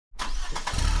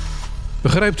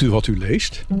Begrijpt u wat u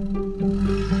leest?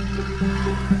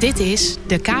 Dit is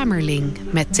De Kamerling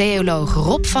met theoloog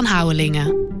Rob van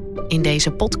Houwelingen. In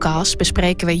deze podcast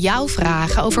bespreken we jouw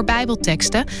vragen over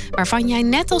bijbelteksten waarvan jij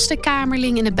net als de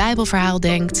Kamerling in het bijbelverhaal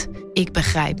denkt: ik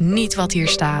begrijp niet wat hier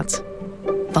staat.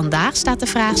 Vandaag staat de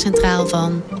vraag centraal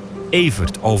van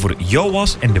Evert over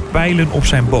Joas en de pijlen op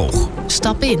zijn boog.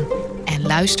 Stap in en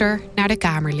luister naar de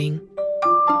Kamerling.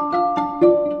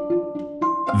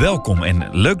 Welkom en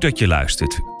leuk dat je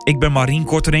luistert. Ik ben Marien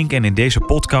Korterink en in deze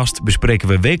podcast bespreken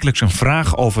we wekelijks een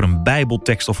vraag over een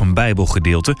bijbeltekst of een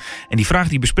bijbelgedeelte. En die vraag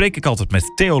die bespreek ik altijd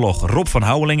met theoloog Rob van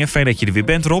Houwelingen. Fijn dat je er weer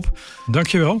bent, Rob.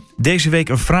 Dankjewel. Deze week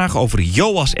een vraag over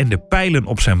Joas en de pijlen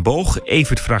op zijn boog.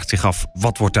 Evert vraagt zich af,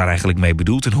 wat wordt daar eigenlijk mee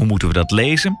bedoeld en hoe moeten we dat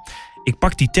lezen? Ik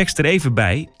pak die tekst er even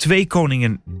bij. 2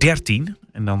 Koningen 13.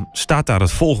 En dan staat daar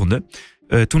het volgende.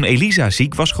 Toen Elisa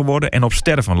ziek was geworden en op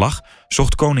sterven lag,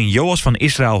 zocht koning Joas van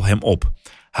Israël hem op.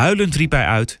 Huilend riep hij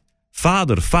uit: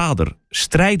 Vader, vader,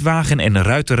 strijdwagen en een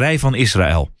ruiterij van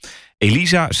Israël.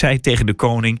 Elisa zei tegen de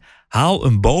koning: haal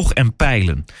een boog en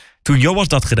pijlen. Toen Joas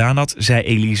dat gedaan had, zei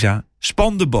Elisa: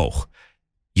 span de boog.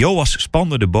 Joas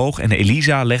spande de boog en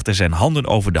Elisa legde zijn handen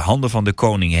over de handen van de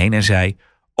koning heen en zei: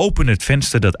 open het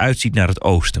venster dat uitziet naar het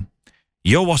oosten.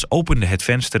 Joas opende het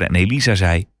venster en Elisa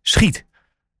zei: schiet.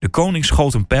 De koning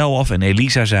schoot een pijl af en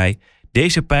Elisa zei: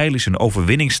 deze pijl is een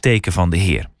overwinningsteken van de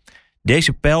Heer.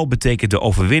 Deze pijl betekent de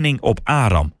overwinning op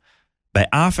Aram. Bij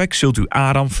Avek zult u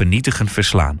Aram vernietigend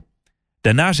verslaan.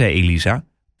 Daarna zei Elisa: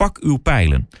 pak uw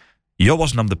pijlen.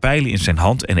 Joas nam de pijlen in zijn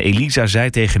hand en Elisa zei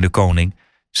tegen de koning: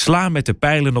 sla met de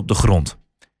pijlen op de grond.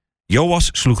 Joas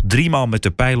sloeg 3 maal met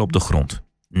de pijlen op de grond.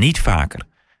 Niet vaker.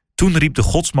 Toen riep de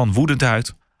godsman woedend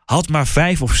uit: had maar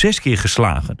 5 of 6 keer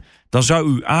geslagen, dan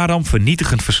zou u Aram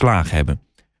vernietigend verslagen hebben.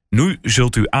 Nu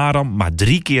zult u Aram maar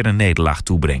 3 keer een nederlaag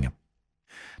toebrengen.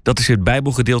 Dat is het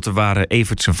bijbelgedeelte waar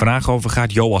Evert zijn vraag over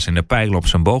gaat. Joas en de pijlen op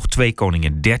zijn boog, 2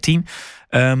 Koningen 13.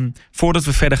 Voordat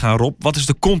we verder gaan, Rob, wat is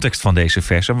de context van deze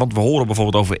versen? Want we horen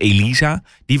bijvoorbeeld over Elisa.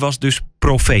 Die was dus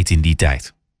profeet in die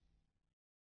tijd.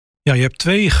 Ja, je hebt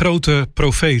 2 grote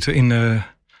profeten in de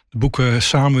boeken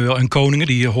Samuel en Koningen.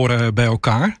 Die horen bij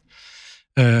elkaar.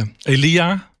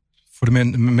 Elia, voor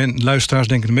de luisteraars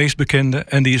denk ik de meest bekende.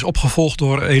 En die is opgevolgd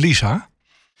door Elisa.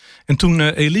 En toen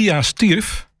Elia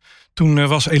stierf, toen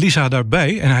was Elisa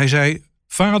daarbij en hij zei: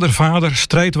 vader, vader,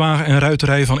 strijdwagen en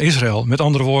ruiterij van Israël. Met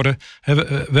andere woorden,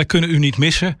 wij kunnen u niet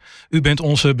missen. U bent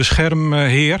onze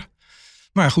beschermheer.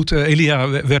 Maar goed, Elia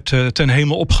werd ten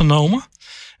hemel opgenomen.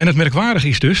 En het merkwaardige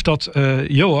is dus dat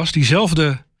Joas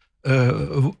diezelfde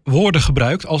woorden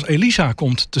gebruikt als Elisa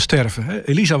komt te sterven.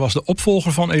 Elisa was de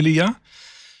opvolger van Elia.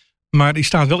 Maar die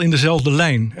staat wel in dezelfde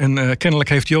lijn. En kennelijk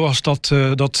heeft Joas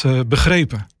dat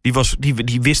begrepen.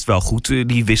 Die wist wel goed.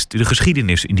 Die wist de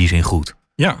geschiedenis in die zin goed.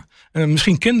 Ja,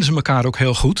 misschien kenden ze elkaar ook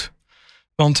heel goed.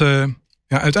 Want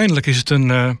uiteindelijk is het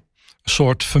een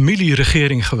soort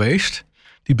familieregering geweest.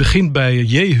 Die begint bij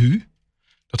Jehu.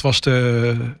 Dat was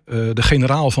de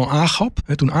generaal van Agab.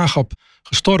 Toen Agab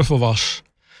gestorven was,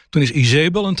 toen is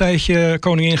Izebel een tijdje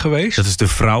koningin geweest. Dat is de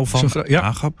vrouw van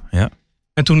Agab, ja.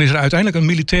 En toen is er uiteindelijk een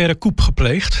militaire coup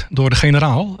gepleegd door de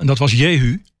generaal. En dat was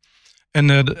Jehu. En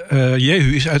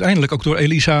Jehu is uiteindelijk ook door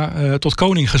Elisa tot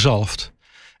koning gezalfd.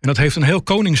 En dat heeft een heel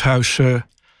koningshuis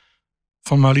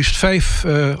van maar liefst 5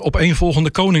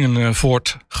 opeenvolgende koningen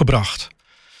voortgebracht.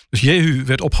 Dus Jehu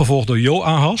werd opgevolgd door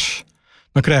Joahas.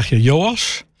 Dan krijg je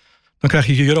Joas. Dan krijg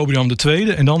je Jerobeam II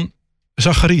en dan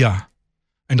Zacharia.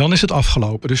 En dan is het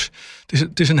afgelopen. Dus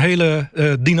het is een hele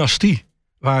dynastie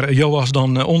waar Joas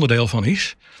dan onderdeel van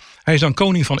is. Hij is dan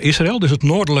koning van Israël, dus het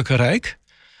noordelijke rijk.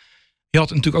 Je had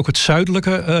natuurlijk ook het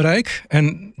zuidelijke rijk.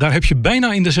 En daar heb je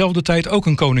bijna in dezelfde tijd ook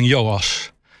een koning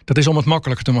Joas. Dat is om het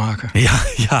makkelijker te maken. Ja.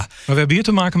 Maar we hebben hier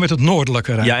te maken met het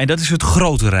noordelijke rijk. Ja, en dat is het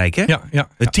grote rijk, hè? Ja.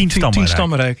 Het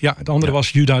 10-stammenrijk. Ja, het andere was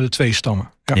Juda, de 2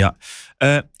 stammen. Ja.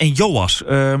 En Joas,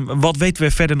 wat weten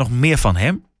we verder nog meer van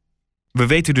hem? We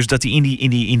weten dus dat hij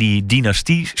in die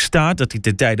dynastie staat, dat hij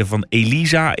ten tijde van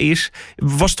Elisa is.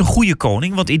 Was het een goede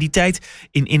koning? Want in die tijd,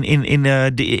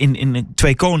 in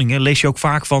 2 Koningen, lees je ook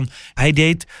vaak van: hij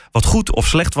deed wat goed of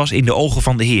slecht was in de ogen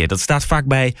van de Heer. Dat staat vaak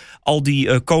bij al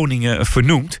die koningen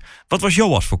vernoemd. Wat was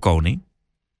Joas voor koning?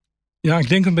 Ja, ik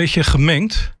denk een beetje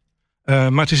gemengd.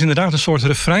 Maar het is inderdaad een soort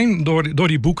refrein door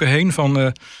die boeken heen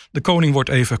van de koning wordt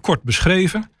even kort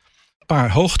beschreven. Een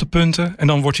paar hoogtepunten en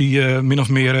dan wordt hij min of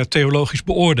meer theologisch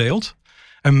beoordeeld.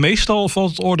 En meestal valt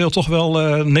het oordeel toch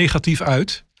wel negatief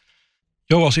uit.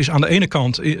 Joas is aan de ene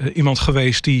kant iemand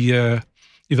geweest die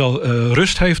wel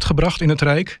rust heeft gebracht in het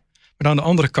rijk. Maar aan de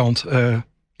andere kant,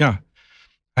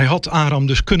 hij had Aram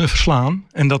dus kunnen verslaan.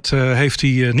 En dat heeft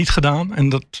hij niet gedaan. En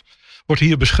dat wordt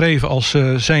hier beschreven als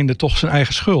zijnde toch zijn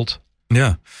eigen schuld.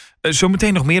 Ja.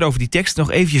 Zometeen nog meer over die tekst.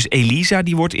 Nog eventjes Elisa,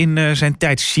 die wordt in zijn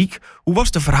tijd ziek. Hoe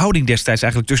was de verhouding destijds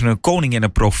eigenlijk tussen een koning en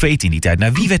een profeet in die tijd?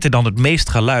 Naar wie werd er dan het meest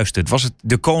geluisterd? Was het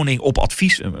de koning op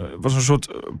advies? Was een soort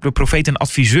profeet een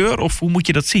adviseur? Of hoe moet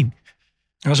je dat zien?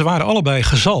 Ja, ze waren allebei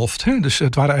gezalfd. Hè? Dus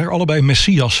het waren eigenlijk allebei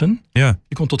messiassen. Ja.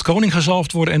 Die kon tot koning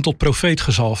gezalfd worden en tot profeet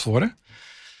gezalfd worden.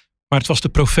 Maar het was de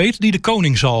profeet die de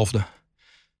koning zalfde.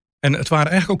 En het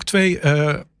waren eigenlijk ook twee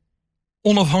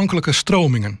onafhankelijke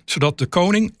stromingen. Zodat de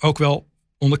koning ook wel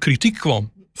onder kritiek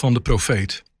kwam van de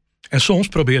profeet. En soms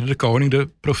probeerde de koning de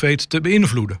profeet te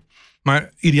beïnvloeden.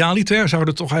 Maar idealiter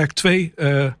zouden toch eigenlijk twee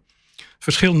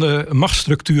verschillende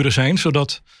machtsstructuren zijn.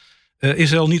 Zodat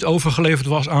Israël niet overgeleverd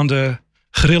was aan de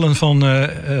grillen van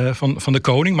de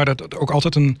koning. Maar dat ook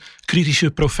altijd een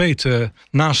kritische profeet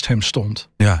naast hem stond.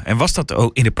 Ja, en was dat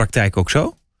ook in de praktijk ook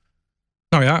zo?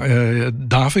 Nou ja,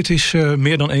 David is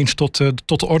meer dan eens tot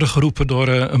de orde geroepen door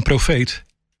een profeet.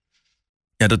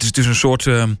 Ja, dat is dus een soort,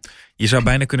 je zou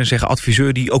bijna kunnen zeggen,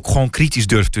 adviseur die ook gewoon kritisch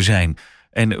durft te zijn.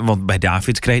 Want bij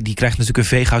David, die krijgt natuurlijk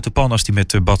een veeg uit de pan als hij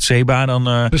met Batseba,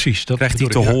 dan Precies, dat krijgt hij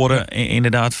te horen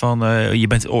inderdaad van, je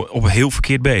bent op heel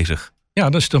verkeerd bezig. Ja,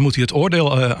 dus dan moet hij het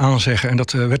oordeel aanzeggen en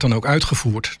dat werd dan ook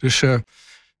uitgevoerd. Dus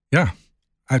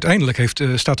uiteindelijk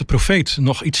staat de profeet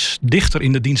nog iets dichter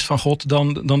in de dienst van God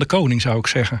dan de koning, zou ik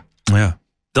zeggen. Ja.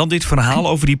 Dan dit verhaal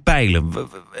over die pijlen.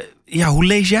 Ja, hoe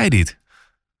lees jij dit?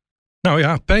 Nou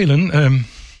ja, pijlen.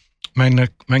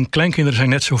 Mijn kleinkinderen zijn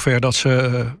net zover dat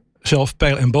ze zelf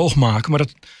pijl en boog maken. Maar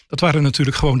dat waren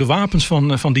natuurlijk gewoon de wapens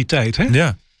van die tijd. Hè?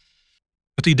 Ja.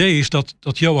 Het idee is dat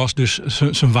Joas dus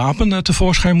zijn wapen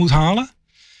tevoorschijn moet halen.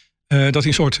 Dat hij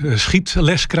een soort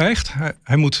schietles krijgt.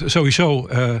 Hij moet sowieso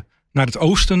naar het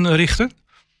oosten richten.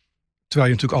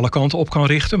 Terwijl je natuurlijk alle kanten op kan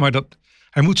richten. Maar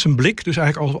hij moet zijn blik dus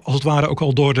eigenlijk als het ware ook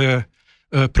al door de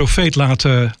profeet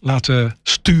laten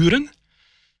sturen.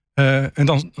 En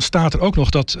dan staat er ook nog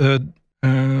dat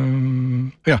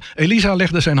Elisa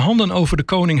legde zijn handen over de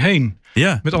koning heen.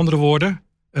 Ja. Met andere woorden,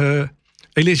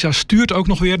 Elisa stuurt ook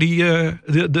nog weer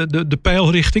de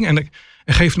pijlrichting en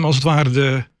geeft hem als het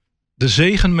ware de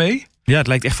zegen mee. Ja, het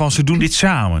lijkt echt van ze doen dit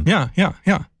samen. Ja.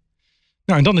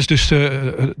 Nou, en dan is dus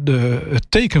het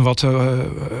teken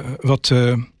wat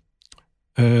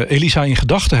Elisa in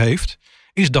gedachten heeft,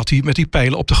 is dat hij met die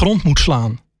pijlen op de grond moet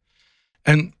slaan.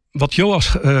 En wat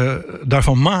Joas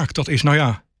daarvan maakt, dat is,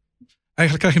 eigenlijk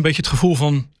krijg je een beetje het gevoel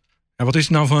van, wat is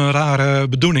het nou voor een rare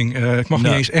bedoeling? Ik mag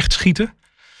niet eens echt schieten.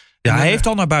 Ja, hij heeft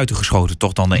al naar buiten geschoten,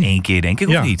 toch dan 1 keer, denk ik,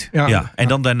 of niet? Ja. En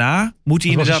dan daarna moet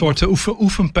hij inderdaad... een soort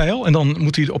oefenpijl en dan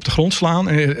moet hij op de grond slaan.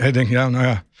 En hij denkt,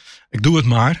 ik doe het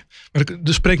maar. Maar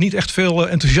er spreekt niet echt veel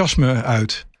enthousiasme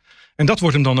uit. En dat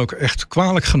wordt hem dan ook echt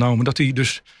kwalijk genomen. Dat hij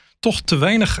dus toch te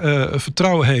weinig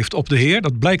vertrouwen heeft op de Heer.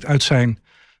 Dat blijkt uit zijn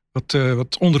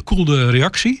wat onderkoelde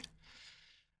reactie.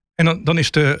 En dan is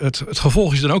het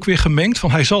gevolg is dan ook weer gemengd.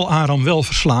 Van hij zal Aram wel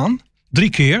verslaan. 3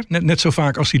 keer, net zo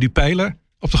vaak als hij die pijlen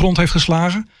op de grond heeft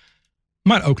geslagen.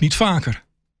 Maar ook niet vaker.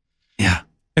 Ja.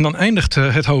 En dan eindigt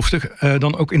het hoofdstuk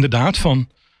dan ook inderdaad van...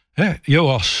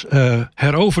 Joas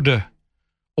heroverde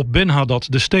op Ben-Hadad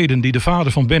de steden die de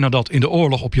vader van Ben-Hadad in de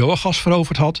oorlog op Joachas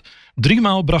veroverd had. 3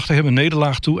 maal bracht hij hem een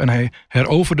nederlaag toe en hij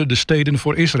heroverde de steden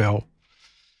voor Israël.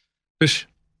 Dus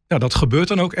dat gebeurt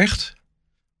dan ook echt.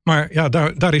 Maar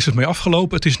daar is het mee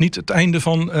afgelopen. Het is niet het einde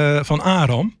van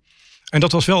Aram. En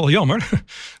dat was wel jammer.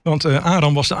 Want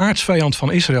Aram was de aartsvijand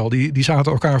van Israël. Die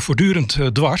zaten elkaar voortdurend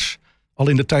dwars. Al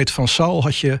in de tijd van Saul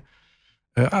had je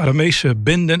Aramese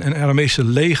benden en Aramese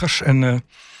legers. En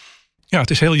het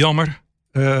is heel jammer,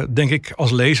 denk ik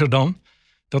als lezer dan,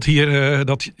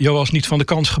 dat Joas niet van de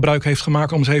kans gebruik heeft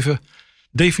gemaakt om eens even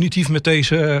definitief met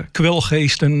deze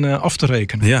kwelgeesten af te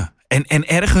rekenen. Ja, en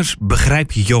ergens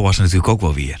begrijp je Joas natuurlijk ook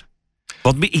wel weer.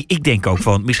 Want ik denk ook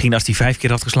van, misschien als hij 5 keer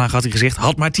had geslagen, had hij gezegd,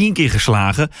 had maar 10 keer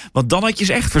geslagen. Want dan had je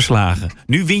ze echt verslagen.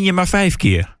 Nu win je maar 5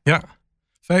 keer. Ja,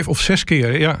 5 of 6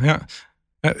 keer, ja.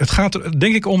 Het gaat er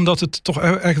denk ik om dat het toch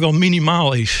eigenlijk wel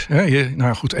minimaal is.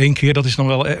 1 keer, dat is dan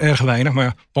wel erg weinig,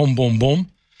 maar bom.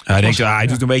 Hij denkt, hij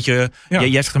doet een beetje,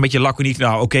 jij zegt een beetje laconiek.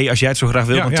 Nou oké, als jij het zo graag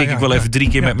wil, dan tik ik wel even 3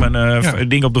 keer met mijn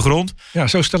ding op de grond. Ja,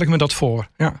 zo stel ik me dat voor,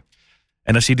 ja.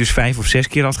 En als hij dus 5 of 6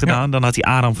 keer had gedaan, dan had hij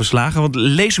Aram verslagen. Want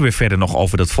lezen we verder nog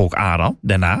over dat volk Aram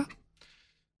daarna?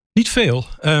 Niet veel.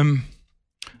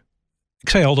 Ik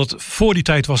zei al dat voor die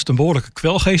tijd was het een behoorlijke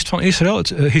kwelgeest van Israël.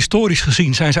 Historisch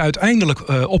gezien zijn ze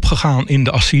uiteindelijk opgegaan in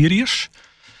de Assyriërs.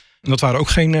 En dat waren ook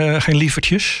geen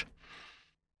lievertjes.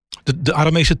 De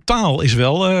Aramese taal is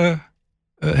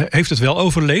heeft het wel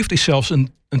overleefd. Is zelfs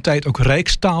een tijd ook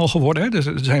rijkstaal geworden. Hè.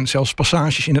 Er zijn zelfs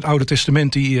passages in het Oude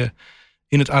Testament die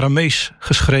in het Aramees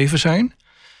geschreven zijn.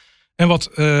 En wat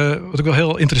ik wel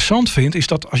heel interessant vind, is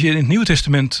dat als je in het Nieuwe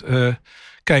Testament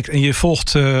kijkt en je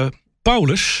volgt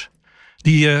Paulus,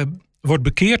 die wordt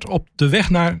bekeerd op de weg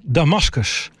naar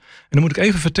Damascus. En dan moet ik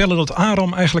even vertellen dat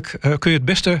Aram eigenlijk kun je het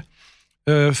beste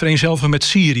vereenzelvigen met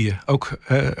Syrië,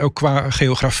 ook qua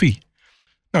geografie.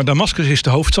 Nou, Damascus is de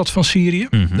hoofdstad van Syrië.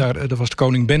 Mm-hmm. Daar was de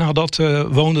koning Ben-Hadad,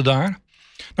 woonde daar.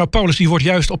 Nou, Paulus die wordt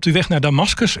juist op de weg naar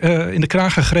Damascus in de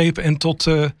kraag gegrepen en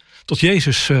tot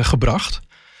Jezus gebracht.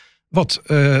 Wat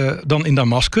dan in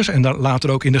Damascus en dan later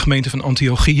ook in de gemeente van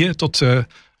Antiochië tot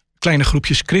kleine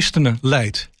groepjes christenen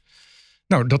leidt.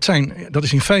 Nou, dat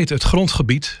is in feite het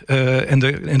grondgebied en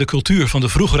de cultuur van de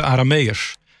vroegere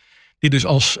Arameërs. Die dus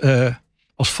als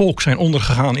volk zijn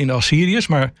ondergegaan in de Assyriërs,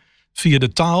 maar via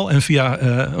de taal en via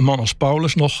een man als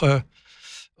Paulus nog,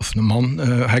 of een man,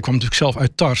 hij kwam natuurlijk zelf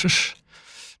uit Tarsus.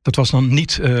 Dat was dan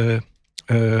niet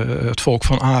het volk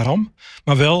van Aram,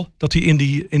 maar wel dat hij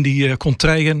in die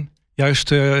contraien juist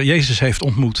Jezus heeft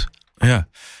ontmoet. Ja,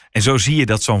 en zo zie je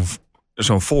dat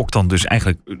zo'n volk dan dus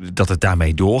eigenlijk dat het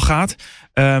daarmee doorgaat.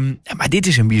 Maar dit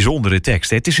is een bijzondere tekst.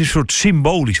 Hè? Het is een soort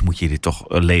symbolisch, moet je dit toch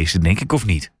lezen, denk ik, of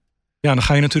niet? Ja, dan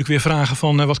ga je natuurlijk weer vragen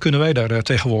van wat kunnen wij daar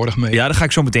tegenwoordig mee? Ja, dat ga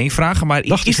ik zo meteen vragen. Maar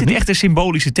is dit echt een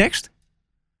symbolische tekst?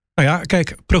 Nou ja,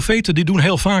 kijk, profeten die doen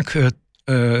heel vaak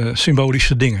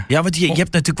symbolische dingen. Ja, want je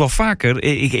hebt natuurlijk wel vaker...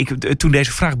 toen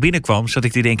deze vraag binnenkwam, zat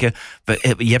ik te denken...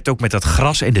 Je hebt ook met dat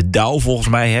gras en de dauw volgens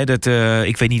mij... Hè,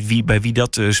 ik weet niet bij wie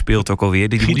dat speelt ook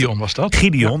alweer. Gideon was dat.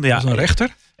 Gideon, ja. Dat is een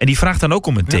rechter. En die vraagt dan ook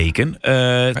om een teken.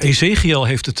 Ezekiel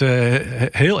heeft het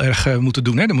heel erg moeten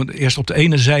doen. Hè. Dan moet eerst op de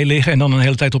ene zij liggen en dan een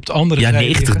hele tijd op de andere zij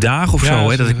 90 liggen. Dagen of zo.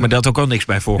 Hè, dat ik me dat ook al niks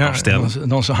bij voor kan stellen.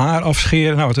 Dan zijn haar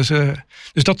afscheren. Nou,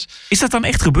 dus dat... Is dat dan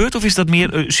echt gebeurd of is dat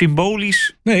meer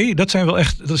symbolisch? Nee, dat zijn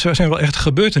wel echt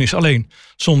gebeurtenissen. Alleen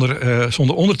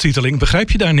zonder ondertiteling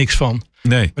begrijp je daar niks van.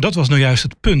 Nee. Maar dat was nou juist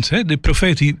het punt. Hè. De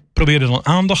profeet die probeerde dan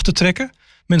aandacht te trekken.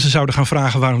 Mensen zouden gaan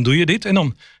vragen, waarom doe je dit? En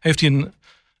dan heeft hij een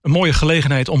mooie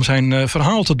gelegenheid om zijn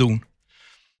verhaal te doen.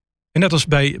 En net als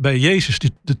bij Jezus,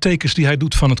 de tekens die hij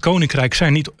doet van het koninkrijk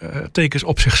zijn niet tekens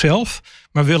op zichzelf,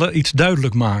 maar willen iets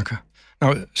duidelijk maken.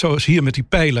 Nou, zoals hier met die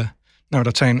pijlen. Nou,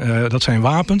 dat zijn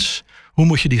wapens. Hoe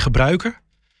moet je die gebruiken?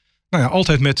 Nou ja,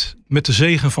 altijd met de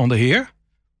zegen van de Heer.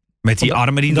 Met die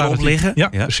armen die erop liggen? Ja,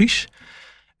 precies.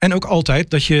 En ook altijd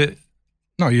dat je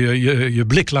je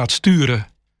blik laat sturen,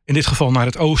 in dit geval naar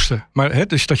het oosten. Maar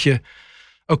dus dat je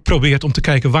ook probeert om te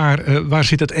kijken waar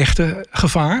zit het echte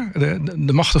gevaar,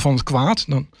 de machten van het kwaad.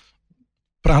 Dan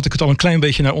praat ik het al een klein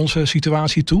beetje naar onze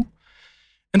situatie toe.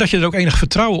 En dat je er ook enig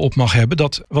vertrouwen op mag hebben,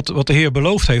 dat wat de Heer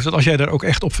beloofd heeft, dat als jij daar ook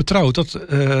echt op vertrouwt,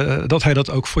 dat hij dat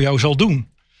ook voor jou zal doen.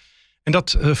 En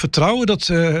dat vertrouwen,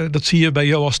 dat zie je bij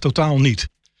Joas totaal niet.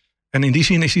 En in die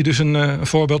zin is hij dus een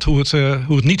voorbeeld hoe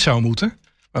het niet zou moeten.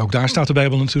 Maar ook daar staat de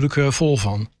Bijbel natuurlijk vol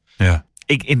van. Ja.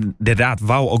 Ik inderdaad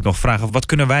wou ook nog vragen, wat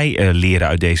kunnen wij leren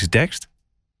uit deze tekst?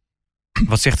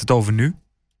 Wat zegt het over nu?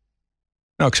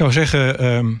 Nou, ik zou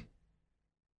zeggen,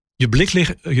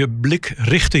 je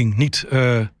blikrichting niet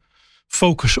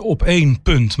focussen op één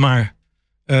punt, maar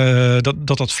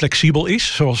dat flexibel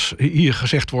is. Zoals hier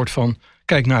gezegd wordt van,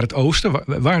 kijk naar het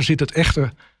oosten. Waar zit het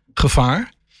echte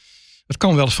gevaar? Het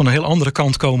kan wel eens van een heel andere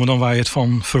kant komen dan waar je het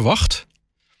van verwacht.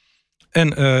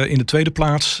 En in de tweede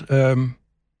plaats,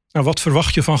 nou, wat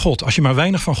verwacht je van God? Als je maar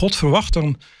weinig van God verwacht,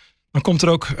 dan komt er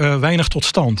ook weinig tot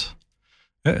stand.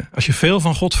 Als je veel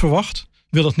van God verwacht,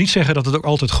 wil dat niet zeggen dat het ook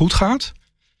altijd goed gaat.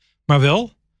 Maar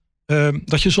wel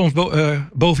dat je soms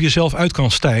boven jezelf uit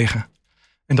kan stijgen.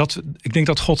 En ik denk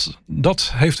dat God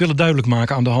dat heeft willen duidelijk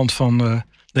maken aan de hand van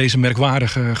deze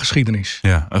merkwaardige geschiedenis.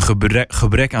 Ja, een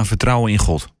gebrek aan vertrouwen in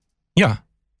God. Ja.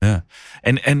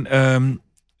 En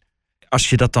als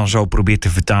je dat dan zo probeert te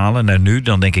vertalen naar nu,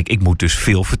 dan denk ik moet dus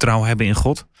veel vertrouwen hebben in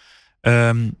God.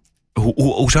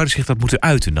 Hoe zou zich dat moeten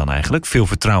uiten dan eigenlijk? Veel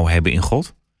vertrouwen hebben in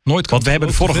God? Nooit kan. Want we hebben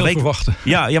het vorige week verwachten.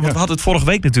 Ja, want we hadden het vorige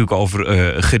week natuurlijk over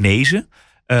genezen.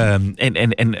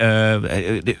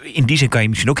 In die zin kan je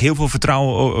misschien ook heel veel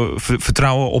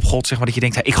vertrouwen op God, zeg maar, dat je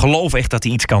denkt, ik geloof echt dat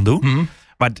hij iets kan doen. Mm-hmm.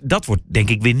 Maar dat wordt denk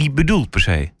ik weer niet bedoeld per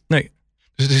se. Nee,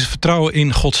 dus het is vertrouwen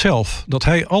in God zelf. Dat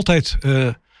hij altijd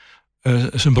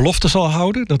zijn belofte zal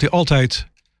houden. Dat hij altijd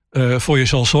voor je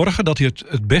zal zorgen. Dat hij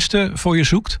het beste voor je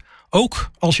zoekt.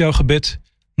 Ook als jouw gebed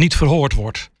niet verhoord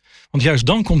wordt. Want juist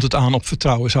dan komt het aan op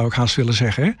vertrouwen, zou ik haast willen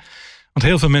zeggen. Hè? Want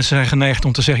heel veel mensen zijn geneigd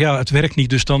om te zeggen, ja, het werkt niet,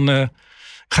 dus dan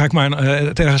ga ik maar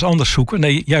het ergens anders zoeken.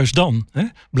 Nee, juist dan. Hè?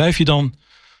 Blijf je dan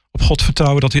op God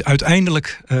vertrouwen dat hij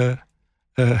uiteindelijk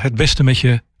het beste met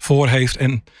je voor heeft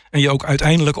en je ook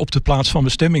uiteindelijk op de plaats van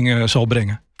bestemming zal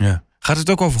brengen. Ja. Gaat het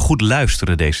ook over goed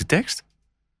luisteren, deze tekst?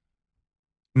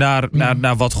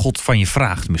 Naar wat God van je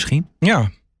vraagt misschien.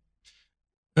 Ja,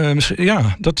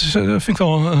 dat vind ik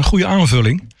wel een goede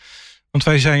aanvulling. Want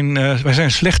wij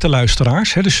zijn slechte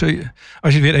luisteraars. Hè? Dus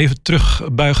als je weer even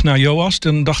terugbuigt naar Joas,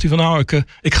 dan dacht hij van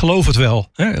ik geloof het wel.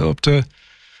 Hè?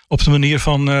 Op de manier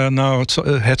van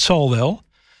het zal wel.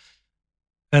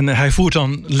 En hij voert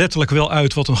dan letterlijk wel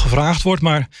uit wat hem gevraagd wordt.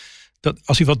 Maar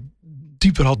als hij wat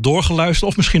dieper had doorgeluisterd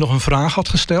of misschien nog een vraag had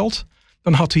gesteld,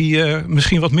 dan had hij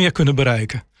misschien wat meer kunnen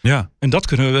bereiken. Ja. En dat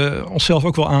kunnen we onszelf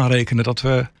ook wel aanrekenen, dat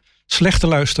we slechte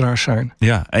luisteraars zijn.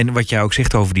 Ja, en wat jij ook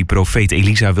zegt over die profeet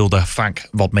Elisa wil daar vaak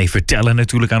wat mee vertellen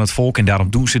natuurlijk aan het volk. En daarom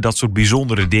doen ze dat soort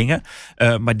bijzondere dingen.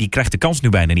 Maar die krijgt de kans nu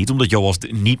bijna niet. Omdat Joas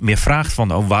niet meer vraagt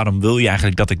van waarom wil je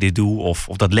eigenlijk dat ik dit doe? Of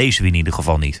dat lezen we in ieder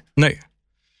geval niet. Nee,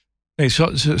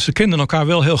 ze kenden elkaar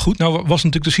wel heel goed. Nou was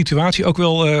natuurlijk de situatie ook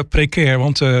wel precair.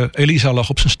 Want Elisa lag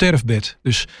op zijn sterfbed.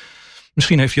 Dus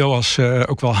misschien heeft Joas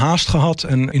ook wel haast gehad.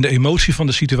 En in de emotie van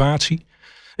de situatie.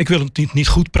 Ik wil het niet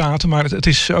goed praten, maar het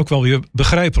is ook wel weer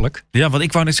begrijpelijk. Ja, want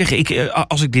ik wou net zeggen,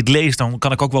 als ik dit lees, dan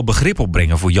kan ik ook wel begrip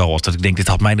opbrengen voor Joas. Dat ik denk, dit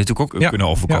had mij natuurlijk ook kunnen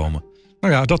overkomen. Ja.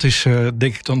 Nou ja, dat is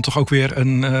denk ik dan toch ook weer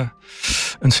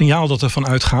een signaal dat ervan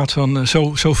uitgaat. Van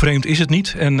zo vreemd is het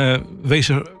niet. En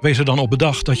wees er dan op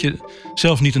bedacht dat je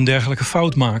zelf niet een dergelijke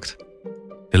fout maakt.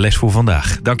 De les voor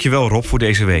vandaag. Dankjewel Rob voor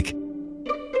deze week.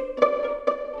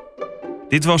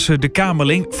 Dit was De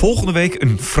Kamerling. Volgende week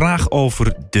een vraag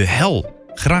over de hel.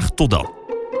 Graag tot dan.